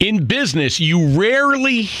In business, you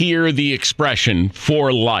rarely hear the expression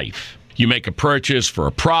for life. You make a purchase for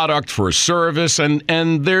a product, for a service, and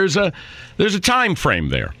there's a time frame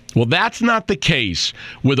there. Well, that's not the case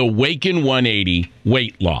with Awaken 180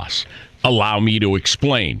 weight loss. Allow me to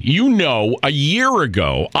explain. You know, a year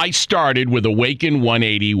ago, I started with Awaken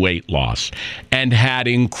 180 weight loss and had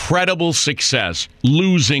incredible success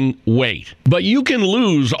losing weight. But you can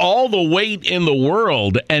lose all the weight in the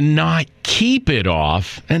world and not keep it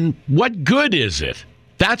off. And what good is it?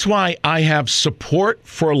 That's why I have support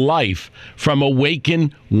for life from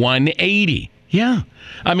Awaken 180. Yeah.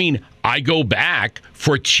 I mean, I go back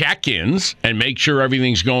for check-ins and make sure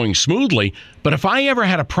everything's going smoothly. But if I ever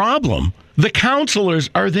had a problem, the counselors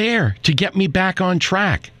are there to get me back on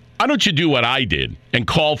track. Why don't you do what I did and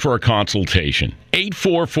call for a consultation?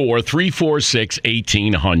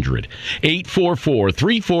 844-346-1800.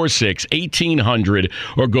 844-346-1800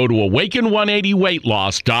 or go to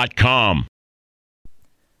awaken180weightloss.com.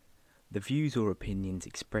 The views or opinions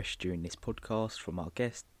expressed during this podcast from our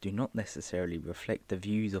guests do not necessarily reflect the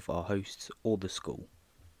views of our hosts or the school.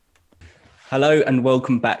 Hello and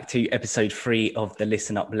welcome back to episode 3 of the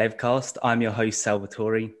Listen Up Levcast. I'm your host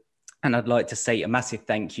Salvatore, and I'd like to say a massive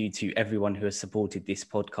thank you to everyone who has supported this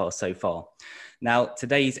podcast so far. Now,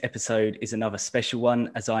 today's episode is another special one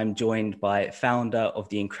as I'm joined by founder of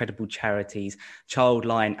the incredible charities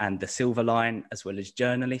Childline and the Silver Line, as well as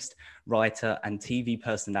journalist, writer and TV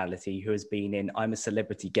personality who has been in I'm a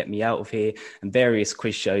Celebrity, Get Me Out of Here and various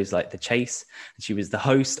quiz shows like The Chase. And she was the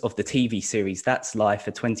host of the TV series That's Life for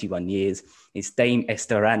 21 years. It's Dame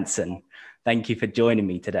Esther Rantzen. Thank you for joining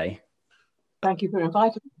me today. Thank you for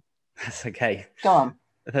inviting me. That's okay. Go on.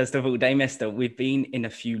 First of all, Dame Esther, we've been in a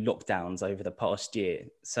few lockdowns over the past year.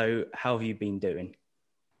 So how have you been doing?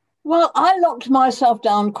 Well, I locked myself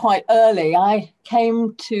down quite early. I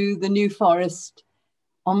came to the New Forest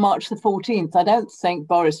on March the 14th. I don't think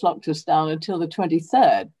Boris locked us down until the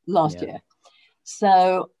 23rd last year.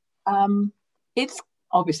 So it's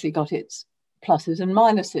obviously got its pluses and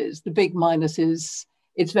minuses. The big minus is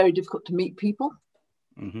it's very difficult to meet people.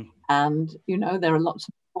 Mm-hmm. And, you know, there are lots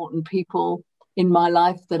of important people in my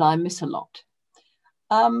life that I miss a lot.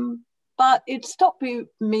 But it stopped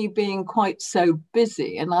me being quite so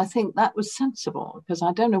busy. And I think that was sensible because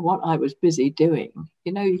I don't know what I was busy doing.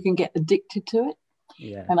 You know, you can get addicted to it.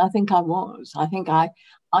 Yeah. And I think I was. I think I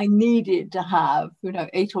needed to have,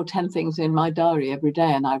 8 or 10 things in my diary every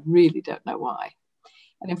day. And I really don't know why.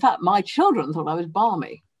 And in fact, my children thought I was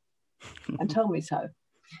balmy and told me so.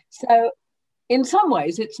 So in some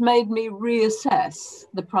ways, it's made me reassess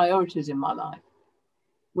the priorities in my life,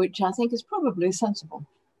 which I think is probably sensible.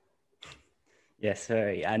 Yes,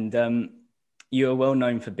 very. And you are well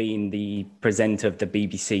known for being the presenter of the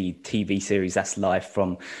BBC TV series That's Life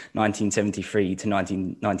from 1973 to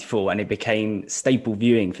 1994, and it became staple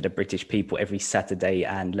viewing for the British people every Saturday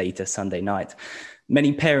and later Sunday night.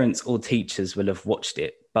 Many parents or teachers will have watched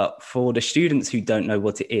it, but for the students who don't know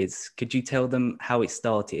what it is, could you tell them how it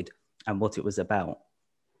started and what it was about?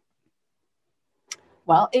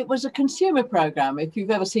 Well, it was a consumer program. If you've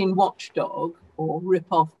ever seen Watchdog or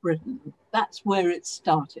Rip Off Britain, that's where it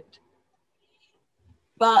started.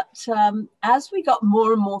 But as we got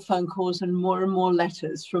more and more phone calls and more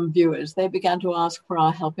letters from viewers, they began to ask for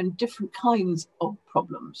our help in different kinds of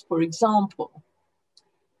problems. For example,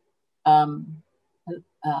 a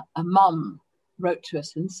mum wrote to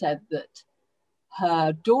us and said that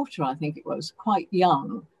her daughter, I think it was, quite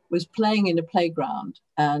young, was playing in a playground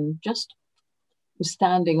and just was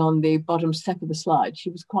standing on the bottom step of the slide. She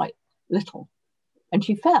was quite little and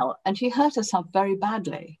she fell and she hurt herself very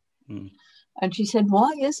badly. Mm. And she said,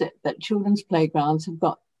 why is it that children's playgrounds have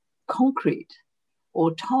got concrete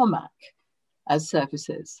or tarmac as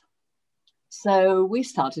surfaces? So we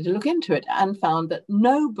started to look into it and found that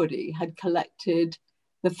nobody had collected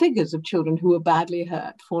the figures of children who were badly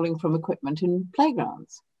hurt falling from equipment in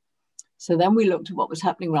playgrounds. So then we looked at what was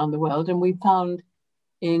happening around the world and we found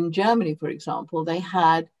in Germany, for example, they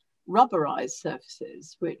had rubberized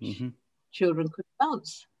surfaces which children could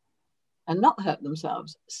bounce and not hurt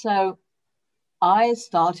themselves. So I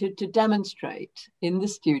started to demonstrate in the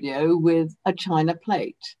studio with a china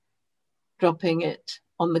plate, dropping it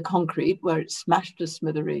on the concrete where it smashed to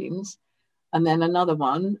smithereens, and then another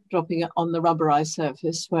one dropping it on the rubberized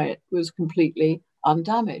surface where it was completely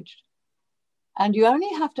undamaged. And you only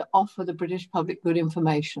have to offer the British public good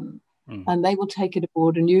information and they will take it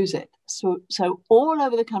aboard and use it. So all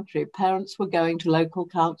over the country, parents were going to local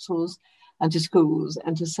councils and to schools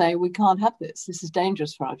and to say, we can't have this. This is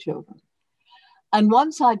dangerous for our children. And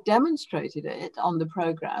once I demonstrated it on the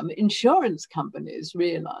program, insurance companies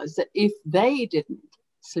realized that if they didn't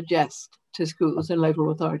suggest to schools and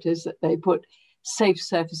local authorities that they put safe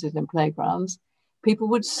surfaces in playgrounds, people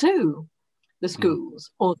would sue the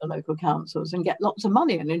schools or the local councils and get lots of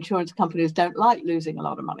money. And insurance companies don't like losing a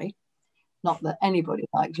lot of money. Not that anybody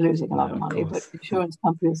likes losing a lot of money, but insurance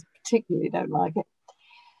companies particularly don't like it.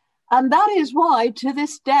 And that is why, to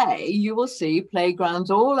this day, you will see playgrounds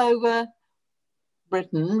all over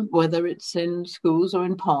Britain, whether it's in schools or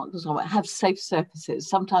in parks, or have safe surfaces,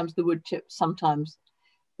 sometimes the wood chips, sometimes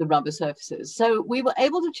the rubber surfaces. So we were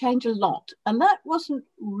able to change a lot. And that wasn't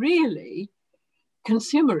really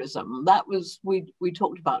consumerism. That was, we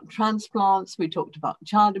talked about transplants, we talked about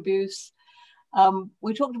child abuse,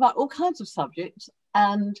 we talked about all kinds of subjects,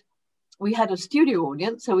 and we had a studio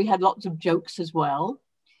audience, so we had lots of jokes as well.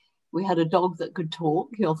 We had a dog that could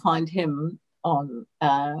talk. You'll find him on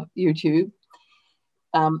YouTube.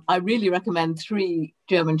 I really recommend 3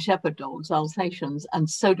 German Shepherd dogs, Alsatians, and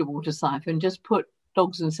soda water siphon. Just put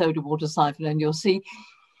dogs and soda water siphon and you'll see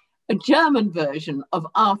a German version of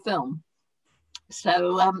our film.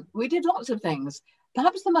 So we did lots of things.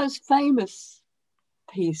 Perhaps the most famous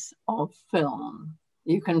piece of film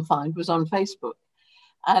you can find was on Facebook.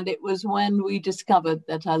 And it was when we discovered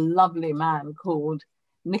that a lovely man called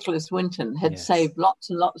Nicholas Winton had saved lots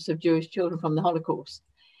and lots of Jewish children from the Holocaust.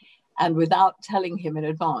 And without telling him in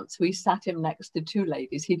advance, we sat him next to 2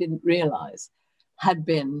 ladies he didn't realize had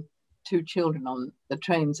been 2 children on the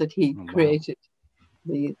trains that he created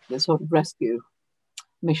the sort of rescue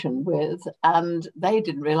mission with, and they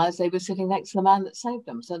didn't realize they were sitting next to the man that saved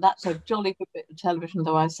them. So that's a jolly good bit of television,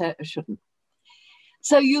 though I say I shouldn't.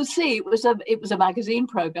 So you see, it was a magazine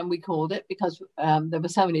program, we called it, because there were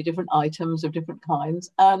so many different items of different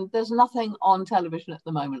kinds. There's nothing on television at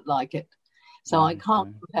the moment like it. So I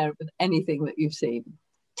can't compare it with anything that you've seen.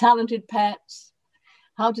 Talented Pets,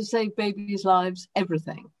 how to save babies' lives,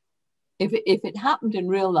 everything. If it happened in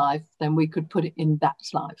real life, then we could put it in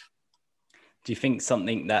that's life. Do you think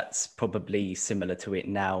something that's probably similar to it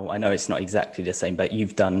now, I know it's not exactly the same, but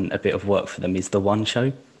you've done a bit of work for them, is The One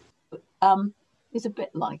Show? It's a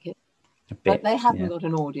bit like it, but they haven't got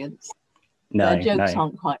an audience. No, their jokes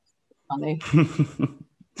aren't quite funny.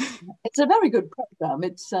 It's a very good program.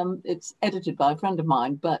 It's edited by a friend of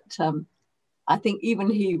mine, but I think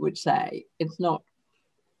even he would say it's not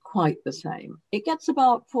quite the same. It gets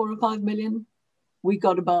about 4 or 5 million. We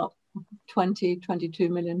got about 22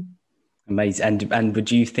 million. Amazing. And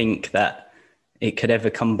would you think that it could ever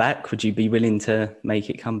come back? Would you be willing to make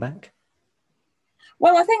it come back?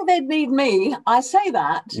 Well, I think they'd need me. I say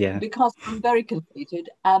that because I'm very conceited,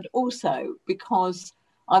 and also because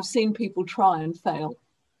I've seen people try and fail.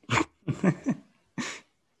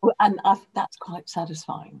 And that's quite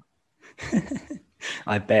satisfying.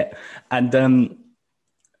 I bet. And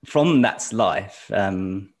from That's Life,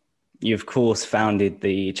 you, of course, founded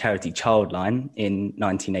the charity Childline in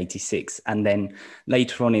 1986, and then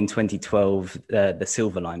later on in 2012, the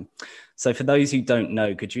Silver Line. So for those who don't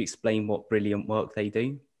know, could you explain what brilliant work they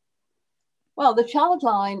do? Well, the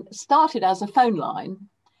Childline started as a phone line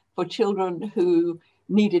for children who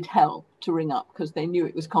needed help to ring up because they knew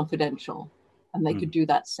it was confidential and they could do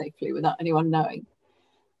that safely without anyone knowing.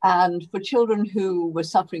 And for children who were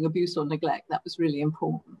suffering abuse or neglect, that was really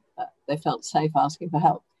important, that they felt safe asking for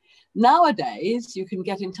help. Nowadays, you can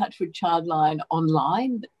get in touch with Childline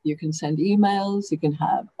online. You can send emails, you can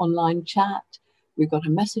have online chat. We've got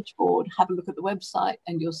a message board. Have a look at the website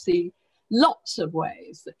and you'll see lots of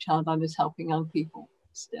ways that Childline is helping young people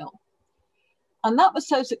still. And that was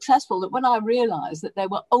so successful that when I realized that there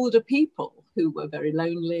were older people who were very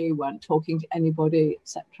lonely, weren't talking to anybody,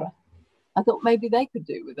 etc., I thought maybe they could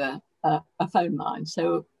do with a phone line.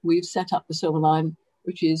 So we've set up the Silver Line,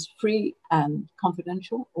 which is free and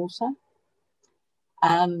confidential also.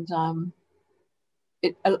 And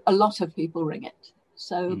a lot of people ring it.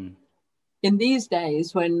 So in these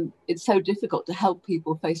days when it's so difficult to help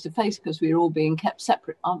people face to face because we're all being kept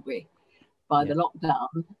separate, aren't we, by the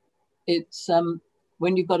lockdown, it's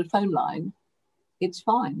when you've got a phone line, it's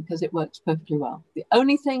fine because it works perfectly well. The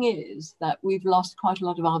only thing is that we've lost quite a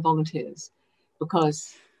lot of our volunteers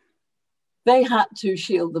because they had to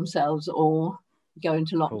shield themselves or go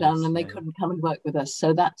into lockdown and they couldn't come and work with us.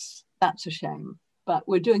 So that's a shame. But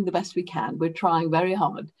we're doing the best we can. We're trying very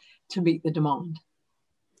hard to meet the demand.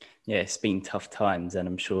 Yeah, it's been tough times and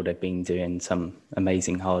I'm sure they've been doing some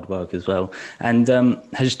amazing hard work as well. And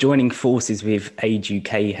has joining forces with Age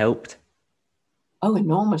UK helped? Oh,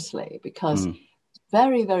 enormously, because it's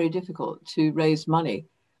very, very difficult to raise money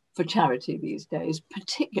for charity these days,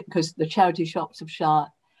 particularly because the charity shops have shut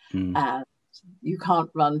and you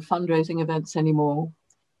can't run fundraising events anymore.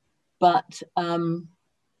 But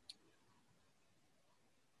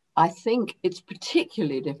I think it's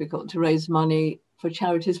particularly difficult to raise money for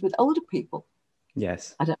charities with older people.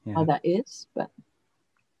 Yes. I don't know how that is, but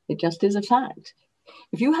it just is a fact.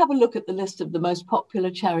 If you have a look at the list of the most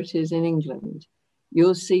popular charities in England,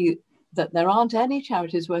 you'll see that there aren't any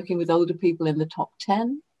charities working with older people in the top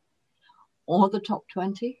 10 or the top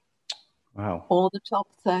 20. Wow. Or the top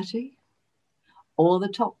 30 or the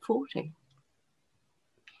top 40.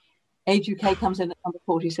 Age UK comes in at number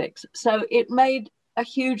 46. So it made a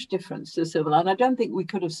huge difference to Silverline. I don't think we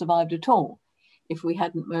could have survived at all if we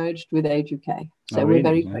hadn't merged with Age UK. So we're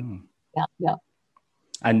very grateful. Yeah.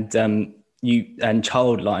 And you and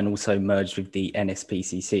Childline also merged with the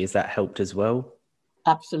NSPCC. Has that helped as well?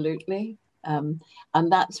 Absolutely. And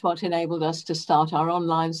that's what enabled us to start our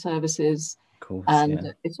online services. Of course,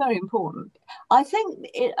 and it's very important. I think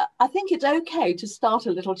it's okay to start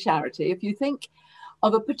a little charity if you think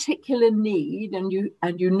of a particular need and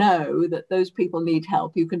you know that those people need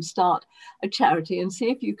help. You can start a charity and see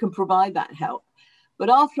if you can provide that help. But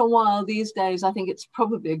after a while, these days, I think it's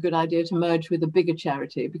probably a good idea to merge with a bigger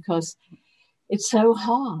charity because it's so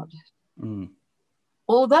hard.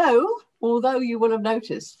 Although you will have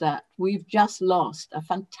noticed that we've just lost a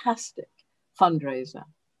fantastic fundraiser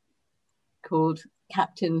called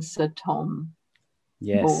Captain Sir Tom.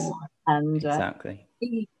 Yes, Moore. And exactly.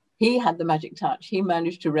 He had the magic touch. He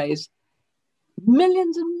managed to raise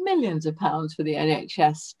millions and millions of pounds for the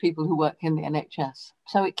NHS, people who work in the NHS.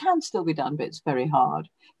 So it can still be done, but it's very hard.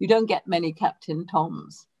 You don't get many Captain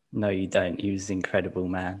Toms. No, you don't. He was an incredible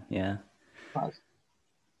man, yeah. Right.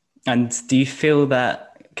 And do you feel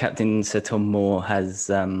that Captain Sir Tom Moore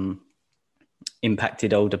has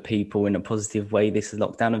impacted older people in a positive way this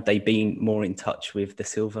lockdown? Have they been more in touch with the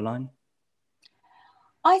Silver Line?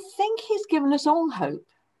 I think he's given us all hope,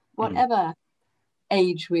 whatever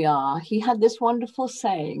age we are. He had this wonderful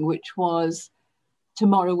saying, which was,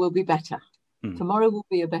 tomorrow will be better. Tomorrow will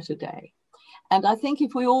be a better day. And I think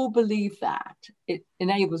if we all believe that, it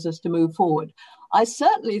enables us to move forward. I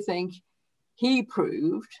certainly think he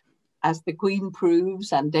proved, as the Queen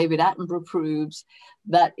proves and David Attenborough proves,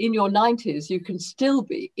 that in your 90s, you can still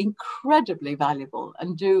be incredibly valuable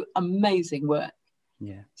and do amazing work.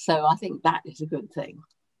 Yeah. So I think that is a good thing.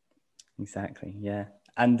 Exactly, yeah.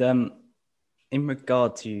 And in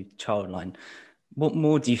regard to Childline, what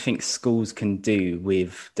more do you think schools can do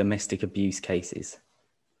with domestic abuse cases?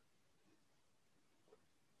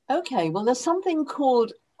 Okay, well, there's something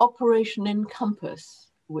called Operation Encompass,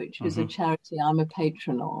 which is a charity I'm a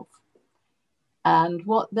patron of. And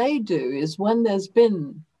what they do is when there's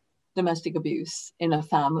been domestic abuse in a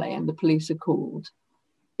family and the police are called,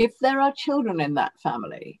 if there are children in that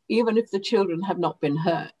family, even if the children have not been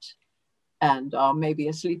hurt and are maybe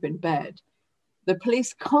asleep in bed, the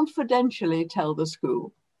police confidentially tell the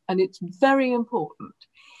school. And it's very important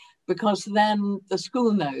because then the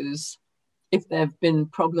school knows if there have been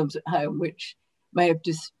problems at home which may have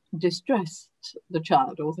distressed the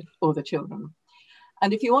child or the children.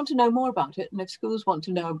 And if you want to know more about it, and if schools want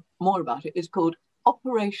to know more about it, it's called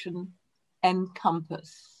Operation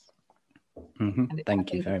Encompass.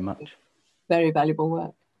 Thank you very much. Very valuable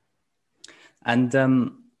work. And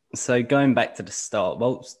so going back to the start,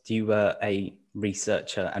 whilst you were a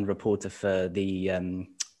researcher and reporter for the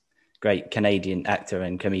great Canadian actor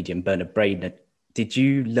and comedian Bernard Brainerd, did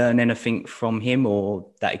you learn anything from him or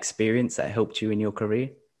that experience that helped you in your career?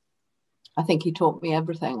 I think he taught me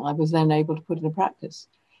everything I was then able to put into practice.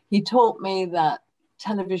 He taught me that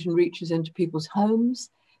television reaches into people's homes.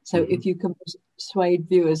 So if you can persuade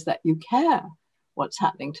viewers that you care what's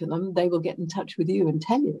happening to them, they will get in touch with you and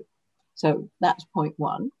tell you. So that's point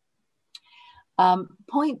one.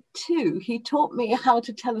 Point two, he taught me how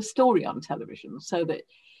to tell a story on television so that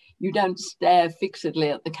you don't stare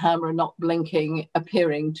fixedly at the camera, not blinking,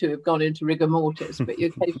 appearing to have gone into rigor mortis, but you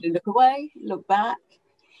occasionally look away, look back,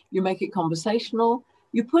 you make it conversational,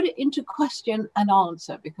 you put it into question and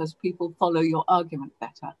answer because people follow your argument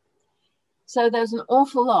better. So there's an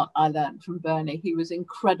awful lot I learned from Bernie. He was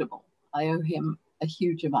incredible. I owe him a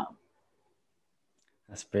huge amount.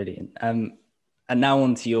 That's brilliant. And now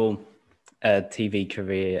on to your TV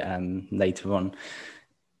career later on.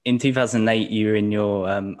 In 2008, you were in your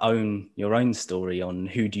own story on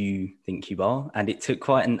Who Do You Think You Are? And it took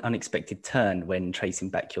quite an unexpected turn when tracing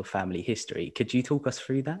back your family history. Could you talk us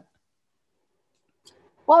through that?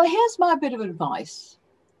 Well, here's my bit of advice.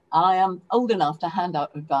 I am old enough to hand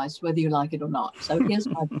out advice, whether you like it or not. So here's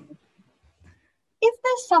my bit. If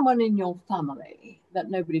there's someone in your family that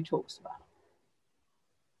nobody talks about,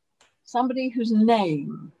 somebody whose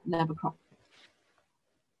name never crops up,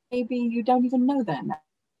 maybe you don't even know their name,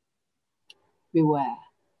 beware.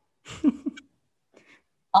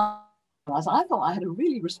 I thought I had a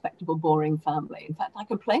really respectable, boring family. In fact, I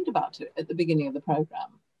complained about it at the beginning of the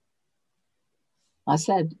program. I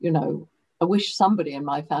said, I wish somebody in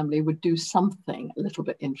my family would do something a little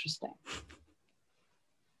bit interesting.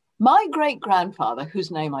 My great-grandfather,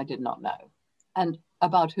 whose name I did not know, and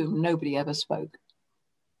about whom nobody ever spoke,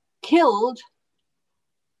 killed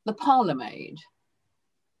the parlour maid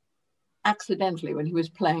accidentally when he was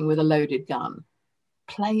playing with a loaded gun.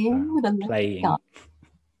 Playing with a loaded gun.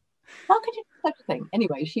 How could you do such a thing?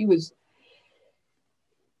 Anyway, she was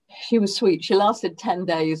sweet. She lasted 10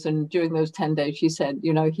 days, and during those 10 days, she said,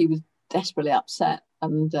 he was desperately upset,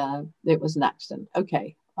 and it was an accident.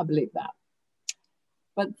 Okay, I believe that.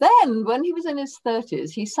 But then, when he was in his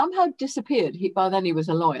 30s, he somehow disappeared. By then, he was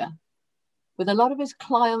a lawyer with a lot of his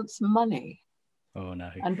clients' money. Oh,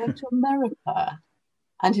 no. And went to America.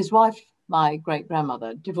 And his wife, my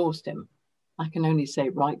great-grandmother, divorced him. I can only say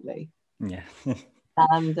rightly. Yeah.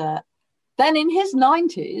 And then in his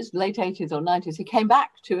 90s, late 80s or 90s, he came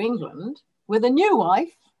back to England with a new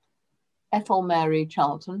wife, Ethel Mary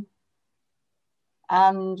Charlton.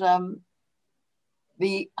 And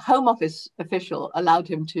the Home Office official allowed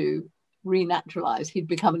him to renaturalize. He'd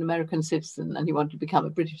become an American citizen and he wanted to become a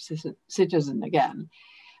British citizen again.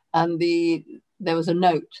 And there was a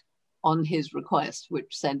note on his request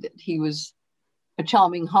which said that he was a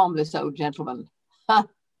charming, harmless old gentleman.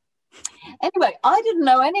 Anyway, I didn't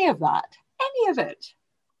know any of it.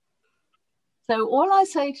 So all I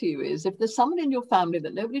say to you is, if there's someone in your family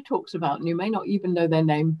that nobody talks about and you may not even know their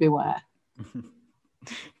name, beware.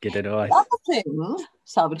 Good advice. The other thing,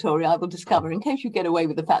 Salvatore, I will discover, in case you get away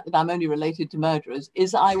with the fact that I'm only related to murderers,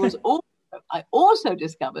 is I also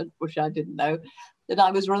discovered, which I didn't know, that I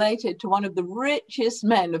was related to one of the richest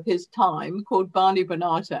men of his time called Barney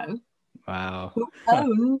Bonato. Wow.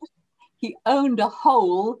 He owned a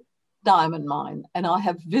whole diamond mine, and I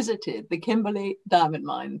have visited the Kimberley diamond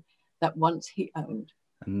mine that once he owned.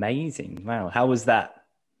 Amazing. Wow. How was that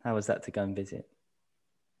to go and visit?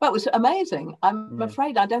 Well, it was amazing. I'm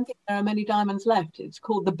afraid I don't think there are many diamonds left. It's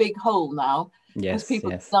called the Big Hole now. Yes, people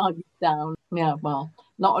dug down. Yeah, well,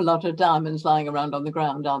 not a lot of diamonds lying around on the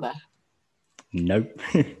ground, are there? Nope.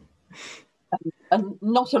 And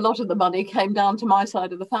not a lot of the money came down to my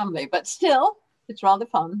side of the family. But still, it's rather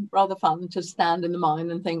fun to stand in the mine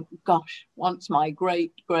and think, gosh, once my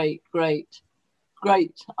great, great, great,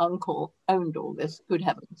 great uncle owned all this. Good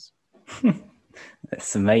heavens.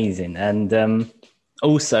 That's amazing. And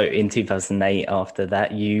also in 2008, after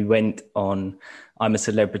that, you went on I'm a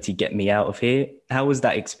Celebrity, Get Me Out of Here. How was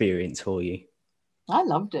that experience for you? I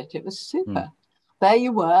loved it. It was super. There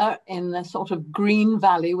you were in a sort of green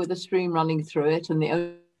valley with a stream running through it, and the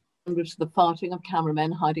only was the farting of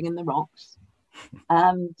cameramen hiding in the rocks.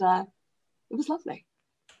 And it was lovely.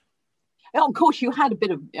 And of course, you had a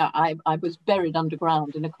bit of, I was buried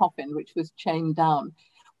underground in a coffin, which was chained down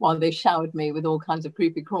while they showered me with all kinds of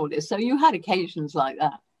creepy crawlies. So you had occasions like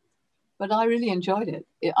that. But I really enjoyed it.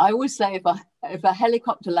 I always say if a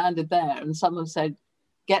helicopter landed there and someone said,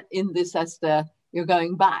 get in this, Esther, you're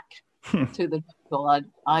going back to the jungle,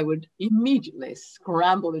 I would immediately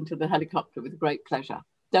scramble into the helicopter with great pleasure.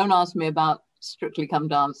 Don't ask me about Strictly Come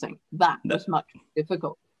Dancing. That was much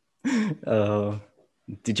difficult.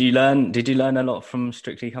 Did you learn a lot from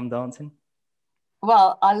Strictly Come Dancing?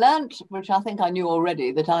 Well, I learned, which I think I knew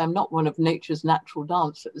already, that I am not one of nature's natural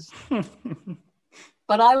dancers.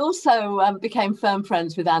 But I also became firm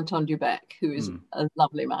friends with Anton Dubek, who is a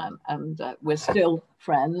lovely man, and we're still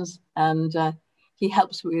friends. And he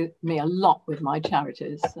helps me a lot with my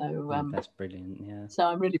charities. So that's brilliant. Yeah. So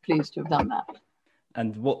I'm really pleased to have done that.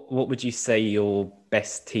 And what would you say your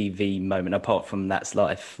best TV moment, apart from That's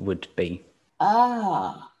Life, would be?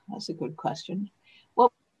 That's a good question.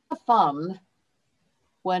 Well, fun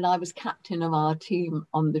when I was captain of our team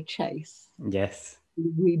on The Chase. Yes.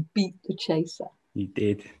 We beat the chaser. You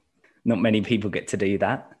did. Not many people get to do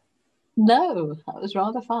that. No, that was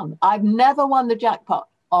rather fun. I've never won the jackpot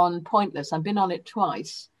on Pointless. I've been on it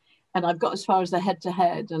twice, and I've got as far as the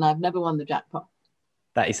head-to-head, and I've never won the jackpot.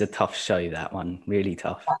 That is a tough show, that one. Really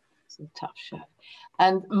tough. It's a tough show.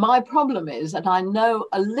 And my problem is that I know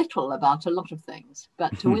a little about a lot of things,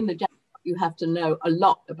 but to win the jackpot, you have to know a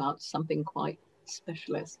lot about something quite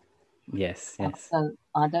specialist. Yes, yes. So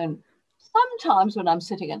I don't. Sometimes when I'm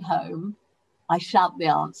sitting at home, I shout the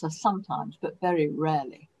answer sometimes, but very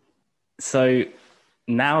rarely. So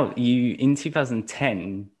now in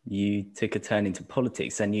 2010, you took a turn into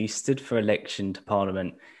politics and you stood for election to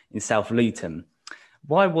Parliament in South Luton.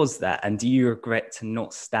 Why was that? And do you regret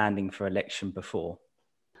not standing for election before?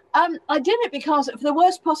 I did it because, for the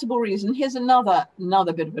worst possible reason, here's another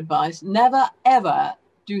bit of advice. Never, ever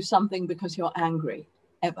do something because you're angry,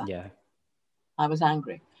 ever. Yeah. I was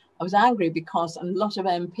angry. I was angry because a lot of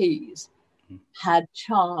MPs had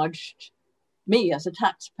charged me as a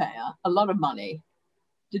taxpayer a lot of money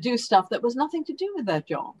to do stuff that was nothing to do with their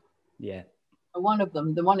job. Yeah. One of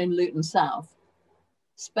them, the one in Luton South,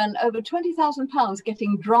 spent over £20,000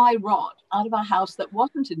 getting dry rot out of a house that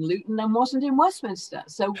wasn't in Luton and wasn't in Westminster.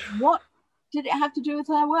 So what did it have to do with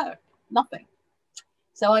their work? Nothing.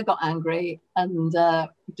 So I got angry and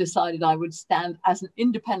decided I would stand as an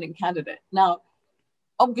independent candidate. Now,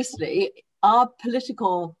 obviously, our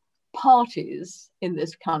political parties in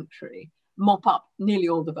this country mop up nearly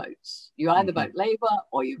all the votes. You either vote Labour,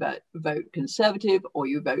 or you vote Conservative, or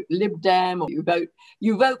you vote Lib Dem, or you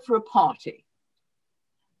vote for a party.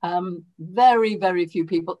 Very, very few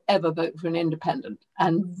people ever vote for an independent,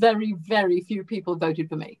 and very, very few people voted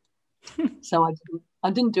for me. So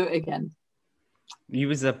I didn't do it again. You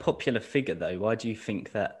was a popular figure, though. Why do you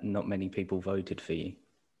think that not many people voted for you?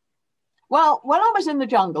 Well, when I was in the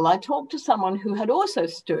jungle, I talked to someone who had also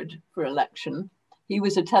stood for election. He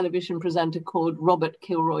was a television presenter called Robert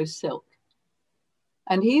Kilroy Silk.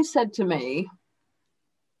 And he said to me,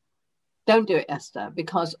 don't do it, Esther,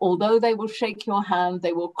 because although they will shake your hand,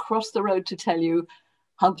 they will cross the road to tell you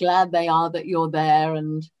how glad they are that you're there,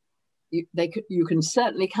 and you can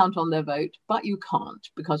certainly count on their vote, but you can't,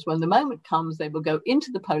 because when the moment comes, they will go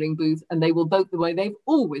into the polling booth and they will vote the way they've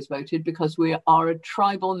always voted, because we are a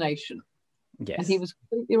tribal nation. Yes. And he was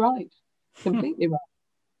completely right. Completely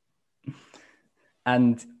right.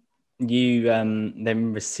 And you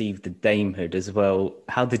then received the damehood as well.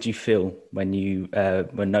 How did you feel when you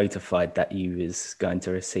were notified that you was going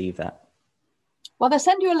to receive that? Well, they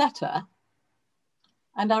send you a letter.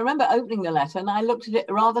 And I remember opening the letter and I looked at it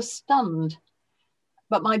rather stunned.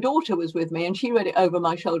 But my daughter was with me and she read it over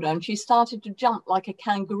my shoulder and she started to jump like a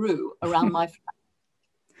kangaroo around my flat.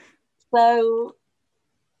 So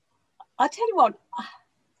I tell you what,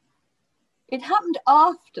 it happened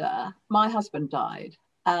after my husband died,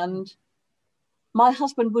 and my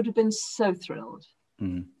husband would have been so thrilled.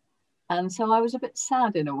 And so I was a bit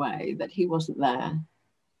sad in a way that he wasn't there,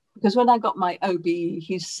 because when I got my OB,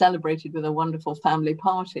 he's celebrated with a wonderful family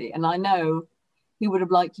party, and I know he would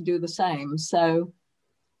have liked to do the same. So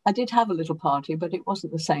I did have a little party, but it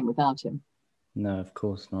wasn't the same without him. No, of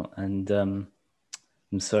course not. And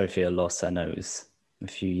I'm sorry for your loss. I know it was a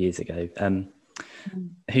few years ago.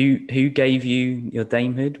 Who gave you your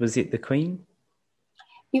damehood? Was it the Queen?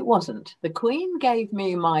 It wasn't. The Queen gave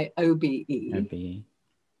me my OBE. OBE.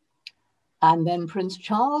 And then Prince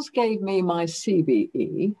Charles gave me my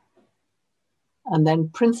CBE. And then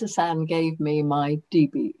Princess Anne gave me my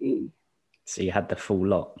DBE. So you had the full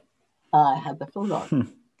lot. I had the full lot.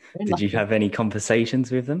 Did you have any conversations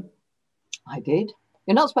with them? I did.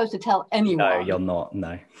 You're not supposed to tell anyone. No, you're not.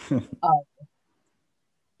 No.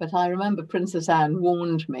 But I remember Princess Anne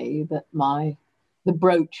warned me that the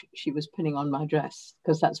brooch she was pinning on my dress,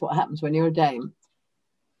 because that's what happens when you're a dame,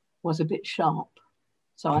 was a bit sharp.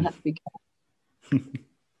 So I had to be careful.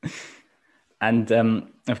 And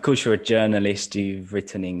of course, you're a journalist. You've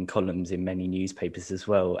written in columns in many newspapers as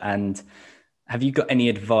well. And have you got any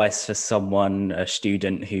advice for someone, a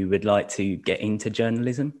student who would like to get into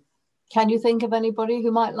journalism? Can you think of anybody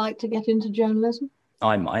who might like to get into journalism?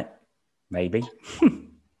 I might, maybe.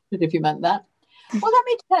 If you meant that. Well, let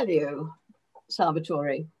me tell you,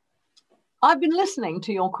 Salvatore, I've been listening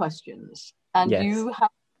to your questions, and yes.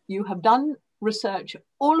 you have done research,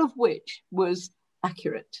 all of which was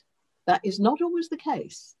accurate. That is not always the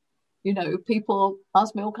case. You know, people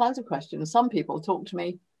ask me all kinds of questions. Some people talk to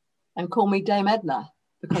me and call me Dame Edna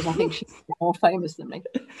because I think she's more famous than me.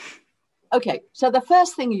 Okay, so the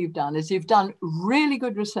first thing you've done is you've done really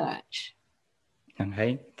good research.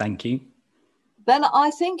 Okay, thank you. Then I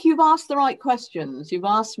think you've asked the right questions. You've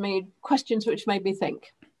asked me questions which made me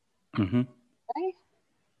think. Mm-hmm. Okay?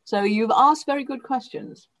 So you've asked very good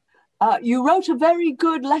questions. You wrote a very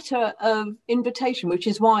good letter of invitation, which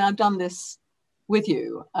is why I've done this with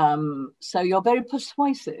you. So you're very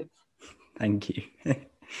persuasive. Thank you.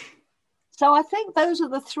 So I think those are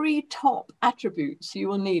the three top attributes you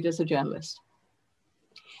will need as a journalist.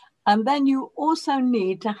 And then you also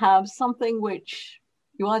need to have something which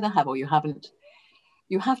you either have or you haven't.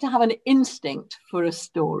 You have to have an instinct for a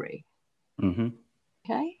story. Mm-hmm.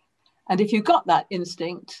 Okay? And if you've got that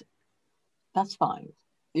instinct, that's fine.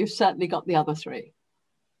 You've certainly got the other three.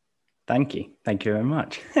 Thank you. Thank you very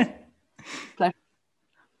much. Pleasure.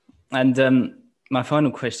 And my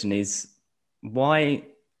final question is, why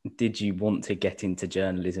did you want to get into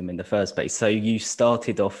journalism in the first place? So you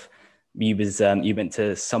started off, you went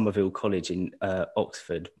to Somerville College in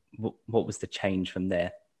Oxford. what was the change from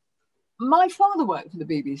there? My father worked for the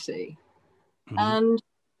BBC, Mm-hmm. and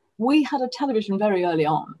we had a television very early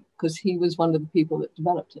on because he was one of the people that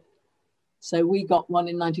developed it. So we got one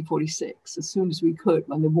in 1946, as soon as we could,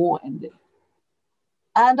 when the war ended.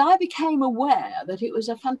 And I became aware that it was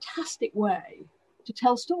a fantastic way to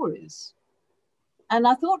tell stories. And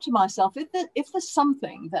I thought to myself, if there's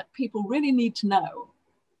something that people really need to know,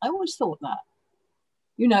 I always thought that,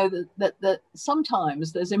 you know, that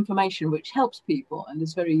sometimes there's information which helps people and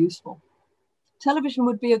is very useful. Television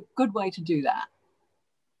would be a good way to do that.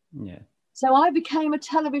 Yeah. So I became a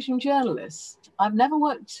television journalist. I've never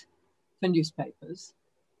worked for newspapers,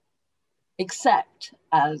 except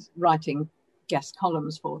as writing guest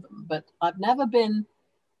columns for them. But I've never been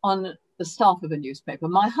on the staff of a newspaper.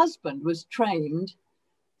 My husband was trained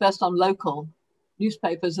first on local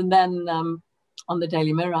newspapers and then on the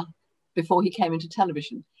Daily Mirror before he came into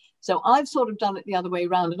television. So I've sort of done it the other way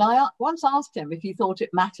around. And I once asked him if he thought it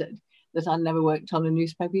mattered that I never worked on a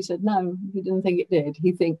newspaper. He said, no, he didn't think it did.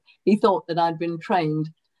 He thought that I'd been trained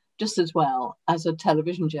just as well as a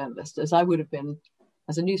television journalist as I would have been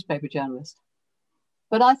as a newspaper journalist.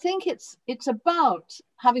 But I think it's about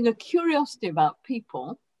having a curiosity about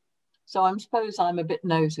people. So I suppose I'm a bit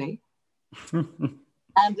nosy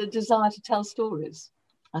and a desire to tell stories.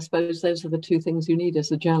 I suppose those are the two things you need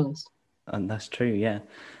as a journalist. And that's true, yeah.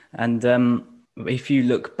 And if you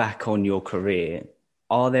look back on your career,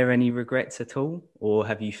 are there any regrets at all? Or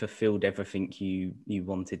have you fulfilled everything you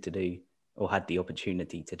wanted to do or had the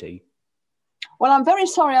opportunity to do? Well, I'm very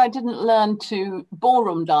sorry I didn't learn to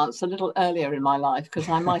ballroom dance a little earlier in my life, because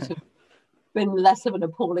I might have been less of an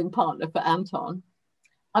appalling partner for Anton.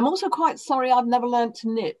 I'm also quite sorry I've never learned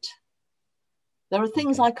to knit. There are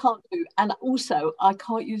things I can't do. And also, I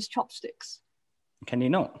can't use chopsticks. Can you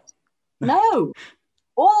not? No.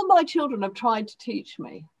 All my children have tried to teach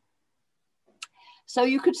me. So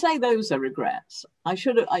you could say those are regrets.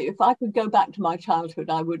 If I could go back to my childhood,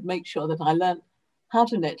 I would make sure that I learned how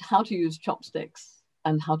to knit, how to use chopsticks,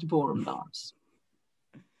 and how to ballroom dance.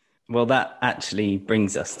 Well, that actually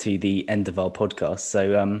brings us to the end of our podcast.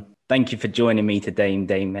 So thank you for joining me today,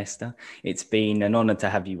 Dame Esther. It's been an honour to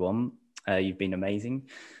have you on. You've been amazing.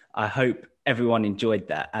 I hope everyone enjoyed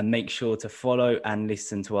that, and make sure to follow and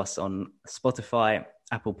listen to us on Spotify,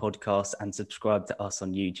 Apple Podcasts, and subscribe to us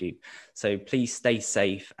on YouTube. So please stay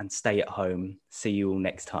safe and stay at home. See you all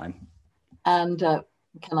next time. And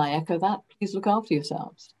can I echo that? Please look after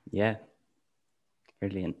yourselves. Yeah.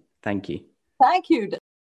 Brilliant. Thank you. Thank you.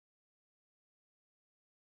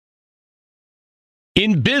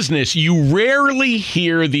 In business, you rarely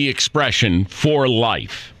hear the expression "for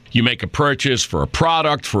life." You make a purchase for a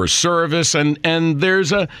product, for a service, and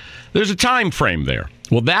there's a time frame there.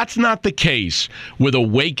 Well, that's not the case with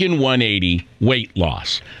Awaken 180 weight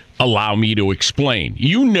loss. Allow me to explain.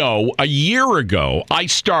 You know, a year ago, I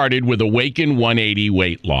started with Awaken 180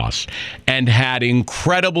 weight loss and had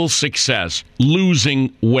incredible success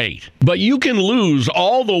losing weight. But you can lose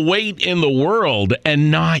all the weight in the world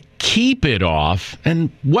and not keep it off.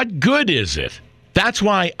 And what good is it? That's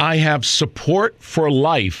why I have support for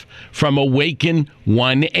life from Awaken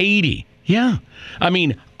 180. Yeah. I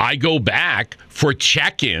mean, I go back for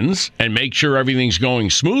check-ins and make sure everything's going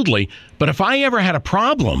smoothly. But if I ever had a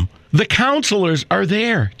problem, the counselors are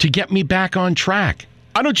there to get me back on track.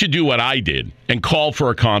 Why don't you do what I did and call for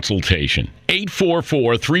a consultation?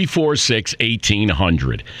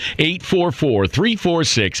 844-346-1800.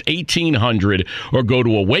 844-346-1800, or go to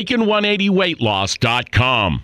awaken180weightloss.com.